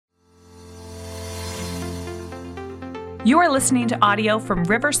You are listening to audio from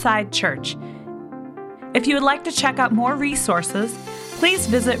Riverside Church. If you would like to check out more resources, please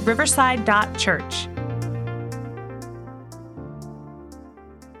visit riverside.church.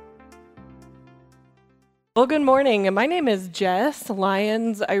 Well, good morning. My name is Jess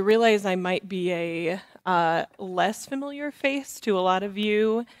Lyons. I realize I might be a less familiar face to a lot of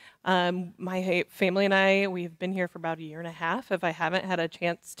you. My family and I, we've been here for about a year and a half. If I haven't had a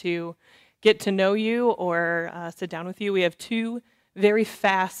chance to get to know you or sit down with you, we have two very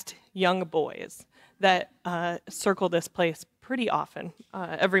fast young boys that circle this place pretty often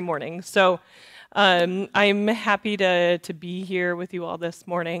every morning. So I'm happy to be here with you all this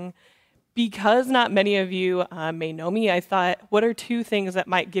morning. Because not many of you may know me, I thought, what are two things that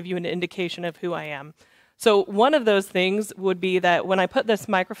might give you an indication of who I am? So one of those things would be that when I put this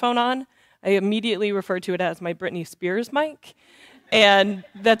microphone on, I immediately refer to it as my Britney Spears mic. And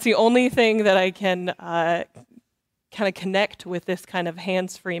that's the only thing that I can kind of connect with this kind of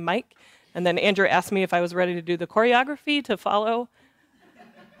hands-free mic. And then Andrew asked me if I was ready to do the choreography to follow.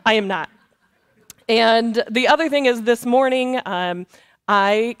 I am not. And the other thing is this morning,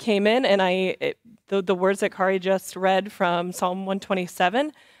 I came in and the words that Kari just read from Psalm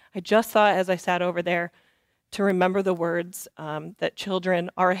 127, I just thought as I sat over there to remember the words that children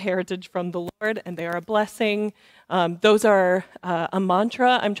are a heritage from the Lord and they are a blessing. Those are a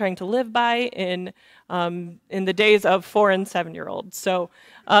mantra I'm trying to live by in the days of 4- and 7-year-olds. So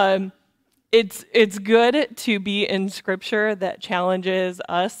it's good to be in Scripture that challenges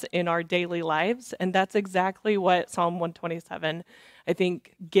us in our daily lives, and that's exactly what Psalm 127 I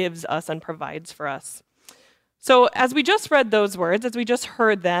think gives us and provides for us. So as we just read those words, as we just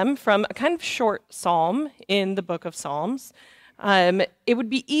heard them from a kind of short psalm in the book of Psalms, it would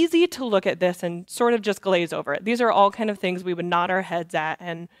be easy to look at this and sort of just glaze over it. These are all kind of things we would nod our heads at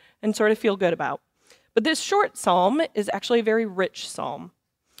and sort of feel good about. But this short psalm is actually a very rich psalm.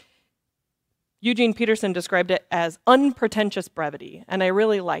 Eugene Peterson described it as unpretentious brevity, and I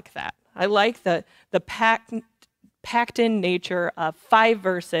really like that. I like the packed-in nature of 5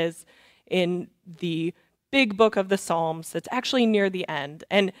 verses in the big book of the Psalms that's actually near the end.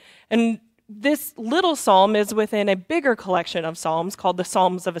 And this little psalm is within a bigger collection of psalms called the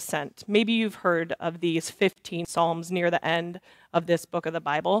Psalms of Ascents. Maybe you've heard of these 15 psalms near the end of this book of the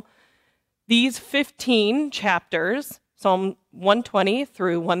Bible. These 15 chapters, Psalm 120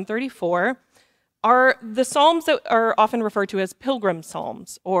 through 134, are the psalms that are often referred to as pilgrim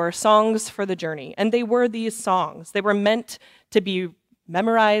psalms or songs for the journey. And they were these songs. They were meant to be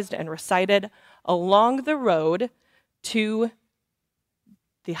memorized and recited along the road to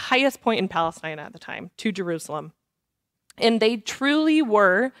the highest point in Palestine at the time, to Jerusalem. And they truly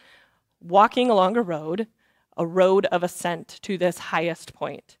were walking along a road of ascent to this highest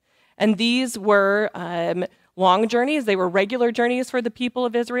point. And these were long journeys. They were regular journeys for the people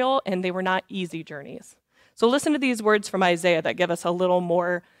of Israel, and they were not easy journeys. So listen to these words from Isaiah that give us a little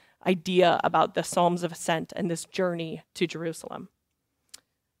more idea about the Psalms of Ascent and this journey to Jerusalem.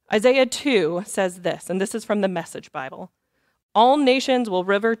 Isaiah 2 says this, and this is from the Message Bible. All nations will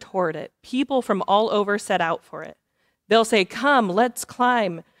river toward it. People from all over set out for it. They'll say, "Come, let's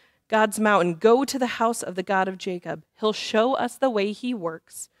climb God's mountain. Go to the house of the God of Jacob. He'll show us the way he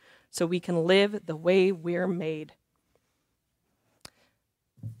works so we can live the way we're made."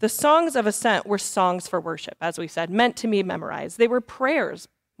 The songs of ascent were songs for worship, as we said, meant to be memorized. They were prayers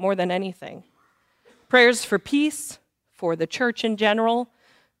more than anything. Prayers for peace, for the church in general,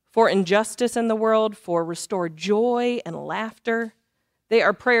 for injustice in the world, for restored joy and laughter. They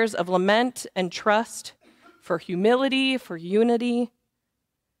are prayers of lament and trust, for humility, for unity.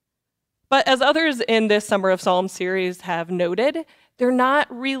 But as others in this Summer of Psalms series have noted, they're not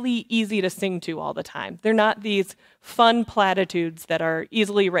really easy to sing to all the time. They're not these fun platitudes that are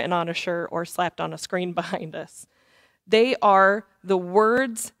easily written on a shirt or slapped on a screen behind us. They are the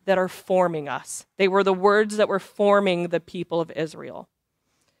words that are forming us. They were the words that were forming the people of Israel.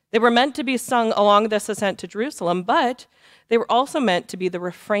 They were meant to be sung along this ascent to Jerusalem, but they were also meant to be the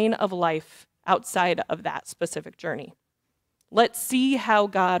refrain of life outside of that specific journey. Let's see how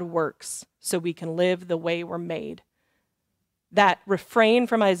God works so we can live the way we're made. That refrain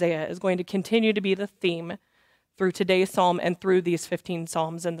from Isaiah is going to continue to be the theme through today's psalm and through these 15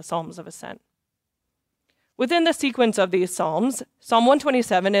 psalms and the Psalms of Ascent. Within the sequence of these psalms, Psalm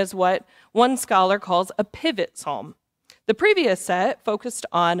 127 is what one scholar calls a pivot psalm. The previous set focused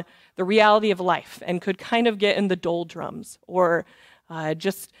on the reality of life and could kind of get in the doldrums or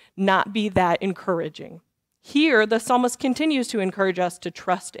just not be that encouraging. Here, the psalmist continues to encourage us to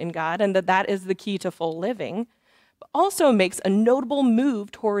trust in God and that is the key to full living, but also makes a notable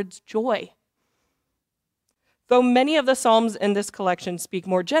move towards joy. Though many of the Psalms in this collection speak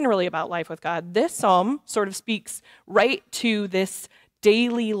more generally about life with God, this psalm sort of speaks right to this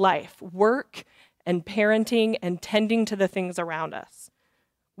daily life, work and parenting and tending to the things around us.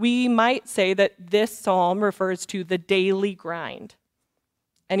 We might say that this psalm refers to the daily grind.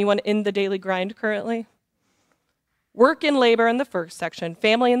 Anyone in the daily grind currently? Work and labor in the first section,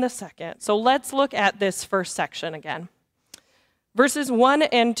 family in the second. So let's look at this first section again. Verses 1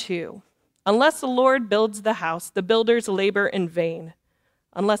 and 2. Unless the Lord builds the house, the builders labor in vain.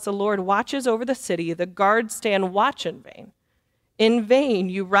 Unless the Lord watches over the city, the guards stand watch in vain. In vain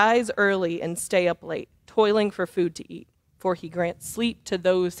you rise early and stay up late, toiling for food to eat, for he grants sleep to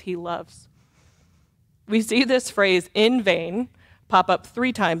those he loves. We see this phrase, in vain, pop up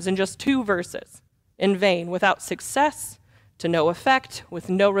 3 times in just 2 verses. In vain, without success, to no effect, with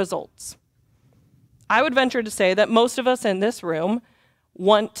no results. I would venture to say that most of us in this room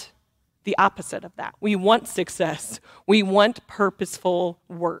want the opposite of that. We want success. We want purposeful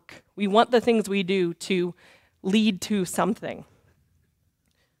work. We want the things we do to lead to something.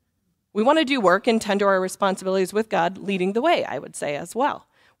 We want to do work and tend to our responsibilities with God leading the way, I would say as well.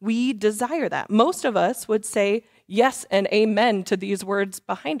 We desire that. Most of us would say yes and amen to these words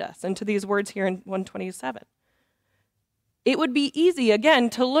behind us and to these words here in 127. It would be easy, again,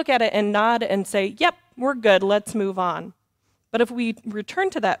 to look at it and nod and say, yep, we're good, let's move on. But if we return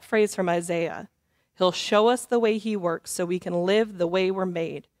to that phrase from Isaiah, he'll show us the way he works so we can live the way we're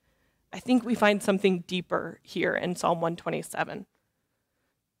made. I think we find something deeper here in Psalm 127.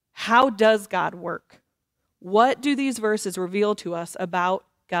 How does God work? What do these verses reveal to us about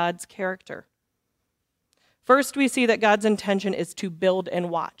God's character? First, we see that God's intention is to build and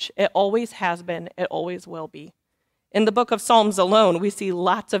watch. It always has been, it always will be. In the book of Psalms alone, we see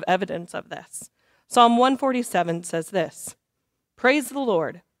lots of evidence of this. Psalm 147 says this, "Praise the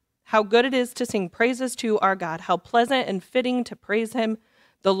Lord. How good it is to sing praises to our God. How pleasant and fitting to praise him.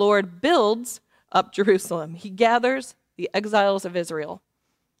 The Lord builds up Jerusalem. He gathers the exiles of Israel."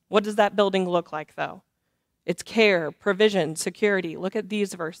 What does that building look like, though? It's care, provision, security. Look at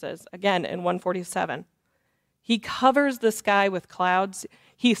these verses, again in 147. He covers the sky with clouds.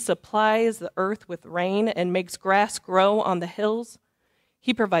 He supplies the earth with rain and makes grass grow on the hills.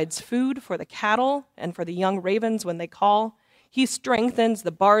 He provides food for the cattle and for the young ravens when they call. He strengthens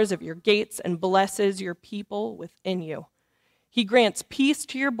the bars of your gates and blesses your people within you. He grants peace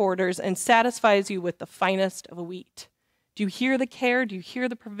to your borders and satisfies you with the finest of wheat. Do you hear the care? Do you hear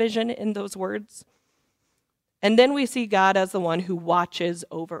the provision in those words? And then we see God as the one who watches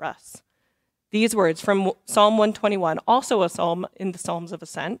over us. These words from Psalm 121, also a psalm in the Psalms of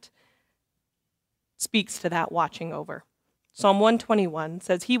Ascent, speaks to that watching over. Psalm 121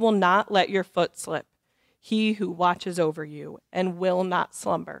 says, "He will not let your foot slip, he who watches over you and will not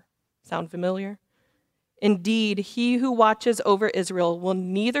slumber." Sound familiar? Indeed, he who watches over Israel will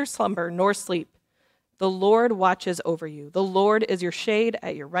neither slumber nor sleep. The Lord watches over you. The Lord is your shade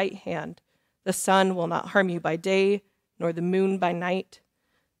at your right hand. The sun will not harm you by day, nor the moon by night.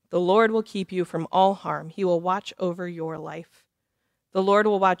 The Lord will keep you from all harm. He will watch over your life. The Lord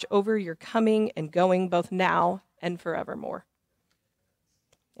will watch over your coming and going both now and forevermore.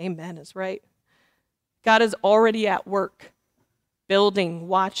 Amen is right. God is already at work, building,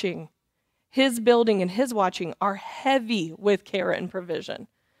 watching. His building and his watching are heavy with care and provision.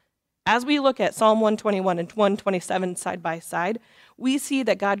 As we look at Psalm 121 and 127 side by side, we see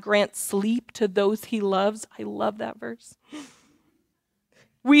that God grants sleep to those he loves. I love that verse.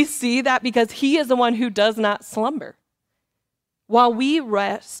 We see that because he is the one who does not slumber. While we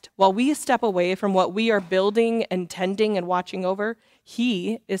rest, while we step away from what we are building and tending and watching over,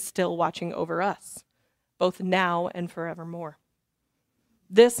 he is still watching over us, both now and forevermore.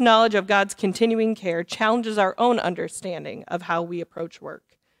 This knowledge of God's continuing care challenges our own understanding of how we approach work.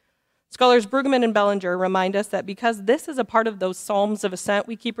 Scholars Brueggemann and Bellinger remind us that because this is a part of those Psalms of Ascent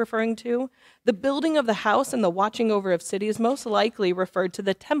we keep referring to, the building of the house and the watching over of cities most likely referred to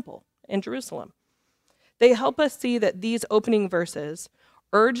the temple in Jerusalem. They help us see that these opening verses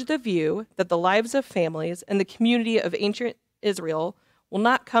urge the view that the lives of families and the community of ancient Israel will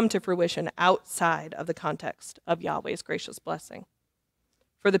not come to fruition outside of the context of Yahweh's gracious blessing.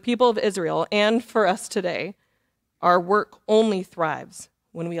 For the people of Israel and for us today, our work only thrives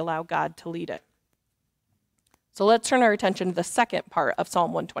when we allow God to lead it. So let's turn our attention to the second part of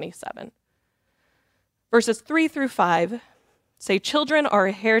Psalm 127. Verses 3 through 5 say, "Children are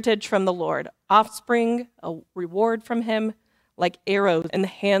a heritage from the Lord, offspring a reward from him, like arrows in the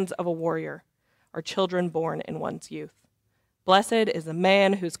hands of a warrior, are children born in one's youth. Blessed is the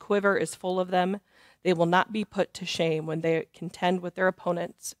man whose quiver is full of them. They will not be put to shame when they contend with their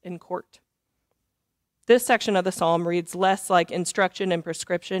opponents in court." This section of the psalm reads less like instruction and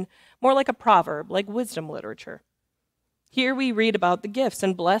prescription, more like a proverb, like wisdom literature. Here we read about the gifts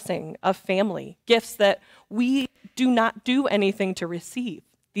and blessing of family, gifts that we do not do anything to receive.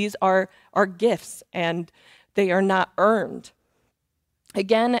 These are our gifts, and they are not earned.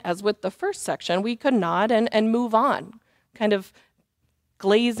 Again, as with the first section, we could nod and move on, kind of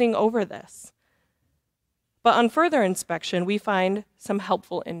glazing over this. But on further inspection, we find some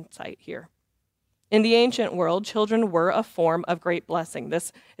helpful insight here. In the ancient world, children were a form of great blessing.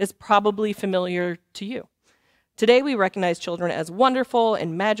 This is probably familiar to you. Today, we recognize children as wonderful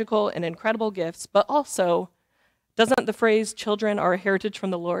and magical and incredible gifts, but also, doesn't the phrase children are a heritage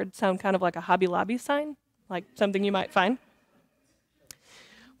from the Lord sound kind of like a Hobby Lobby sign? Like something you might find?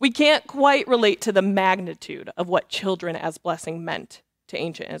 We can't quite relate to the magnitude of what children as blessing meant to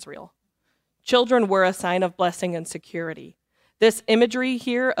ancient Israel. Children were a sign of blessing and security. This imagery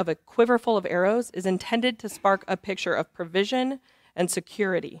here of a quiver full of arrows is intended to spark a picture of provision and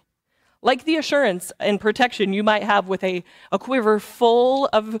security. Like the assurance and protection you might have with a quiver full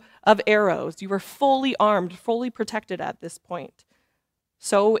of arrows. You are fully armed, fully protected at this point.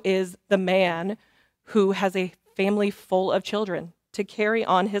 So is the man who has a family full of children to carry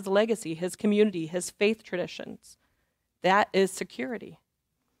on his legacy, his community, his faith traditions. That is security.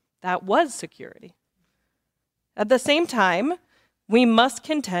 That was security. At the same time, we must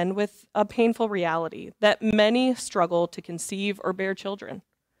contend with a painful reality that many struggle to conceive or bear children.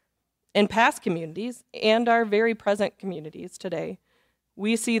 In past communities and our very present communities today,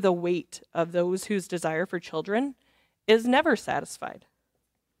 we see the weight of those whose desire for children is never satisfied.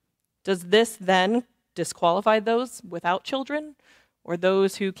 Does this then disqualify those without children or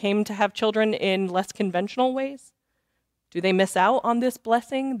those who came to have children in less conventional ways? Do they miss out on this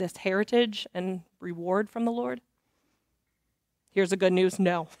blessing, this heritage and reward from the Lord? Here's the good news,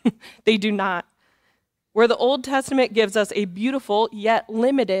 no, they do not. Where the Old Testament gives us a beautiful yet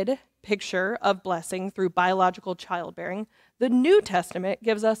limited picture of blessing through biological childbearing, the New Testament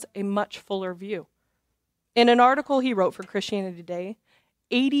gives us a much fuller view. In an article he wrote for Christianity Today,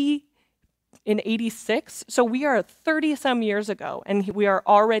 in 86, so we are 30-some years ago, and we are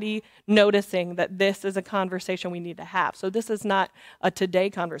already noticing that this is a conversation we need to have. So this is not a today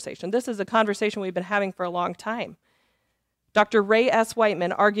conversation. This is a conversation we've been having for a long time. Dr. Ray S.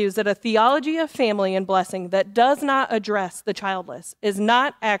 Whiteman argues that a theology of family and blessing that does not address the childless is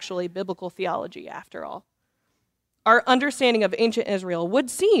not actually biblical theology after all. Our understanding of ancient Israel would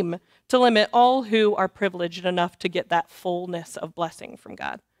seem to limit all who are privileged enough to get that fullness of blessing from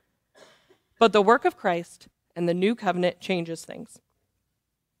God. But the work of Christ and the new covenant changes things.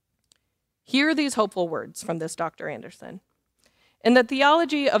 Hear these hopeful words from this Dr. Anderson. In the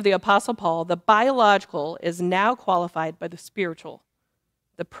theology of the Apostle Paul, the biological is now qualified by the spiritual.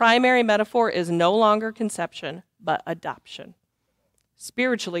 The primary metaphor is no longer conception, but adoption.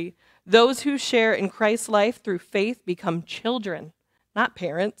 Spiritually, those who share in Christ's life through faith become children, not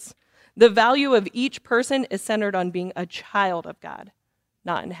parents. The value of each person is centered on being a child of God,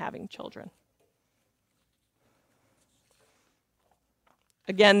 not in having children.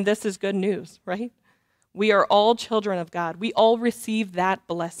 Again, this is good news, right? We are all children of God. We all receive that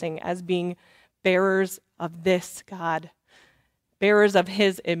blessing as being bearers of this God, bearers of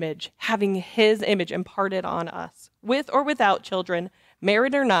his image, having his image imparted on us. With or without children,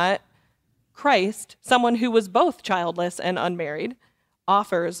 married or not, Christ, someone who was both childless and unmarried,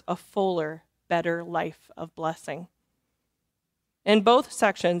 offers a fuller, better life of blessing. In both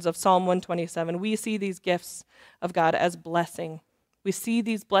sections of Psalm 127, we see these gifts of God as blessing. We see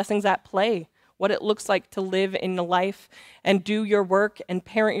these blessings at play, what it looks like to live in life and do your work and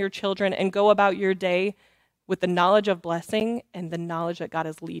parent your children and go about your day with the knowledge of blessing and the knowledge that God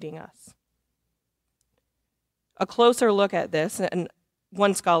is leading us. A closer look at this, and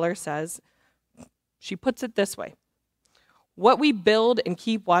one scholar says, she puts it this way: what we build and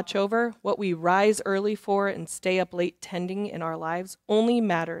keep watch over, what we rise early for and stay up late tending in our lives, only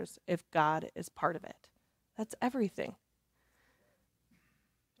matters if God is part of it. That's everything.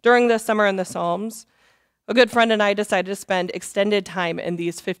 During the summer in the Psalms, a good friend and I decided to spend extended time in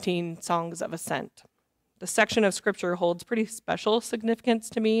these 15 songs of ascent. The section of scripture holds pretty special significance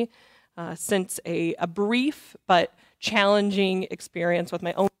to me since a brief but challenging experience with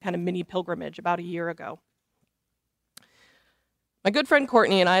my own kind of mini pilgrimage about a year ago. My good friend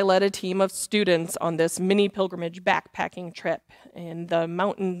Courtney and I led a team of students on this mini pilgrimage backpacking trip in the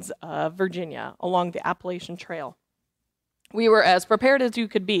mountains of Virginia along the Appalachian Trail. We were as prepared as you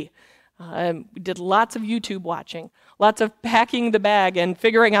could be. We did lots of YouTube watching, lots of packing the bag and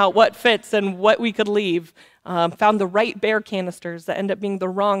figuring out what fits and what we could leave. Found the right bear canisters that ended up being the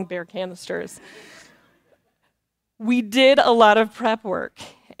wrong bear canisters. We did a lot of prep work,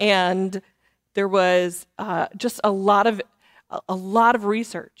 and there was just a lot of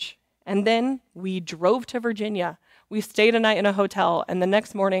research. And then we drove to Virginia. We stayed a night in a hotel, and the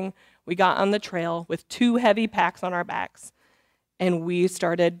next morning we got on the trail with 2 heavy packs on our backs, and we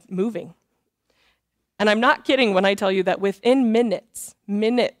started moving. And I'm not kidding when I tell you that within minutes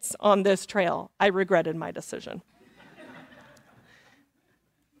on this trail, I regretted my decision.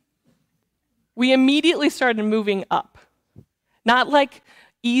 We immediately started moving up, not like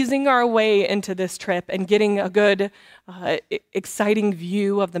easing our way into this trip and getting a good, exciting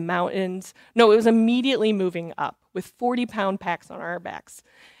view of the mountains. No, it was immediately moving up with 40-pound packs on our backs.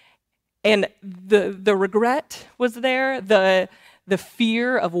 And the regret was there, the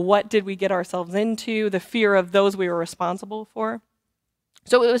fear of what did we get ourselves into, the fear of those we were responsible for.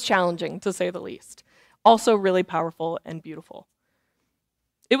 So it was challenging, to say the least. Also really powerful and beautiful.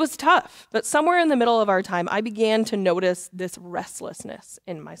 It was tough, but somewhere in the middle of our time, I began to notice this restlessness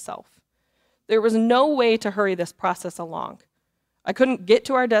in myself. There was no way to hurry this process along. I couldn't get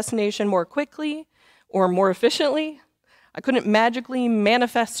to our destination more quickly or more efficiently. I couldn't magically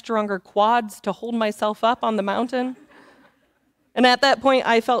manifest stronger quads to hold myself up on the mountain. And at that point,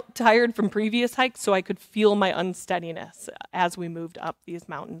 I felt tired from previous hikes, so I could feel my unsteadiness as we moved up these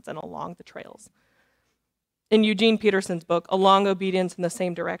mountains and along the trails. In Eugene Peterson's book, Along Obedience in the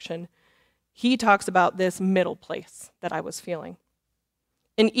Same Direction, he talks about this middle place that I was feeling.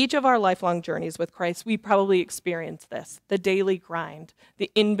 In each of our lifelong journeys with Christ, we probably experience this, the daily grind,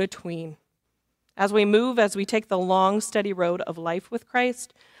 the in-between. As we move, as we take the long, steady road of life with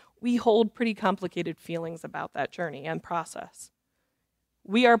Christ, we hold pretty complicated feelings about that journey and process.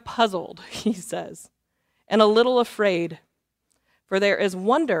 We are puzzled, he says, and a little afraid, for there is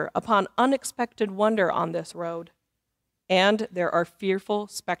wonder upon unexpected wonder on this road, and there are fearful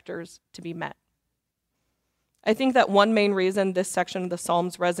specters to be met. I think that one main reason this section of the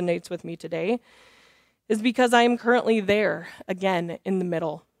Psalms resonates with me today is because I am currently there, again, in the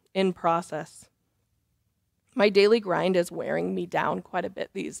middle, in process. My daily grind is wearing me down quite a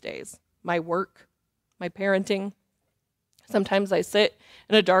bit these days. My work, my parenting. Sometimes I sit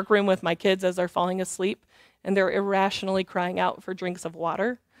in a dark room with my kids as they're falling asleep, and they're irrationally crying out for drinks of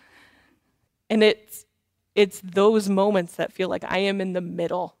water. And it's those moments that feel like I am in the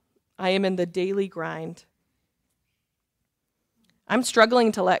middle. I am in the daily grind. I'm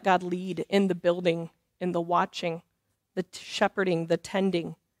struggling to let God lead in the building, in the watching, the shepherding, the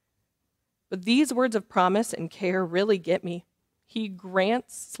tending. But these words of promise and care really get me. He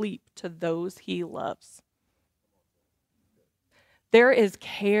grants sleep to those he loves. There is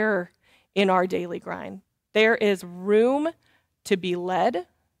care in our daily grind. There is room to be led.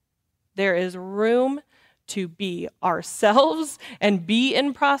 There is room to be ourselves and be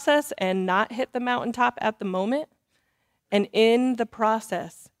in process and not hit the mountaintop at the moment. And in the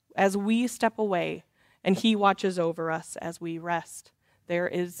process, as we step away and he watches over us as we rest, there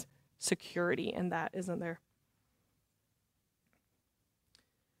is security in that, isn't there?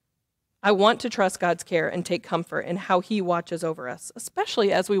 I want to trust God's care and take comfort in how he watches over us,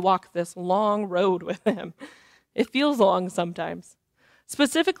 especially as we walk this long road with him. It feels long sometimes.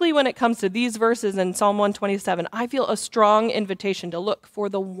 Specifically when it comes to these verses in Psalm 127, I feel a strong invitation to look for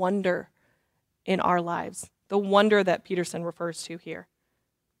the wonder in our lives, the wonder that Peterson refers to here.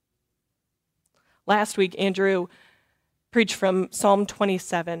 Last week, Andrew preached from Psalm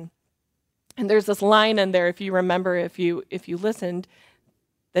 27, and there's this line in there, if you remember, if you listened,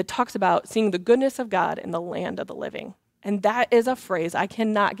 that talks about seeing the goodness of God in the land of the living. And that is a phrase I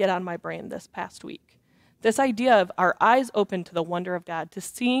cannot get on my brain this past week. This idea of our eyes open to the wonder of God, to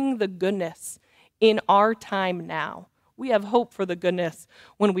seeing the goodness in our time now. We have hope for the goodness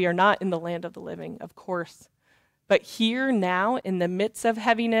when we are not in the land of the living, of course. But here now, in the midst of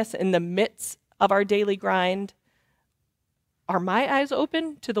heaviness, in the midst of our daily grind, are my eyes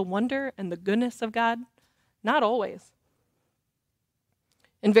open to the wonder and the goodness of God? Not always.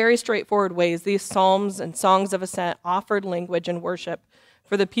 In very straightforward ways, these psalms and songs of ascent offered language and worship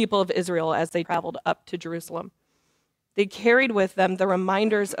for the people of Israel as they traveled up to Jerusalem. They carried with them the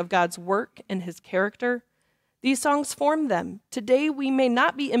reminders of God's work and his character. These songs formed them. Today, we may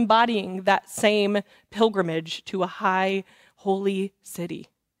not be embodying that same pilgrimage to a high, holy city.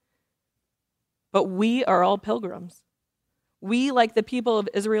 But we are all pilgrims. We, like the people of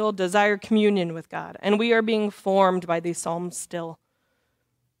Israel, desire communion with God, and we are being formed by these psalms still.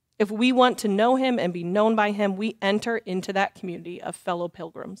 If we want to know him and be known by him, we enter into that community of fellow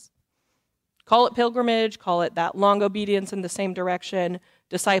pilgrims. Call it pilgrimage, call it that long obedience in the same direction,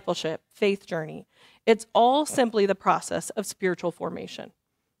 discipleship, faith journey. It's all simply the process of spiritual formation.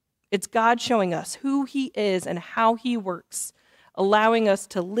 It's God showing us who He is and how He works, allowing us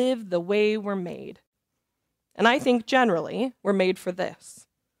to live the way we're made. And I think generally we're made for this.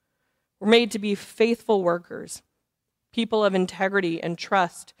 We're made to be faithful workers, people of integrity and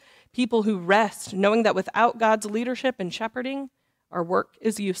trust, people who rest, knowing that without God's leadership and shepherding, our work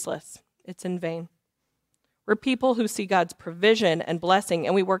is useless. It's in vain. We're people who see God's provision and blessing,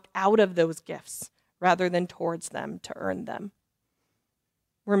 and we work out of those gifts rather than towards them to earn them.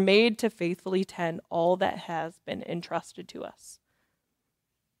 We're made to faithfully tend all that has been entrusted to us.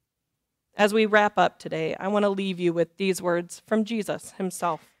 As we wrap up today, I want to leave you with these words from Jesus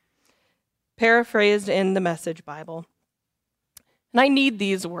himself, paraphrased in the Message Bible. And I need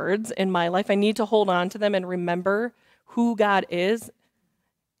these words in my life. I need to hold on to them and remember who God is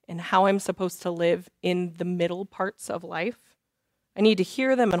and how I'm supposed to live in the middle parts of life. I need to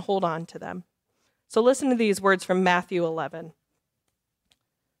hear them and hold on to them. So listen to these words from Matthew 11.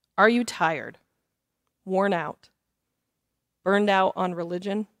 Are you tired, worn out, burned out on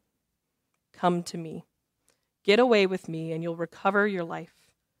religion? Come to me. Get away with me and you'll recover your life.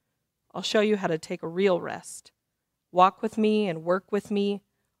 I'll show you how to take a real rest. Walk with me and work with me.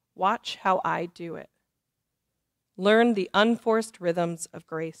 Watch how I do it. Learn the unforced rhythms of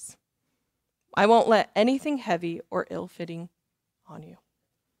grace. I won't let anything heavy or ill-fitting on you.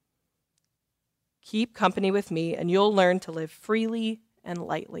 Keep company with me and you'll learn to live freely and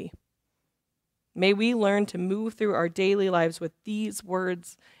lightly. May we learn to move through our daily lives with these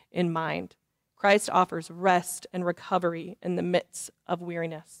words in mind. Christ offers rest and recovery in the midst of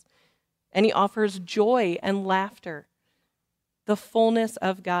weariness. And he offers joy and laughter. The fullness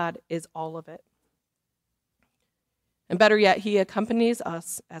of God is all of it. And better yet, he accompanies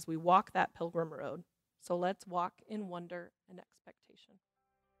us as we walk that pilgrim road. So let's walk in wonder and expectation.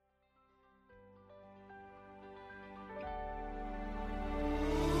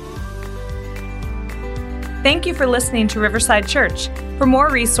 Thank you for listening to Riverside Church. For more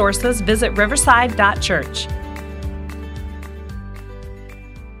resources, visit riverside.church.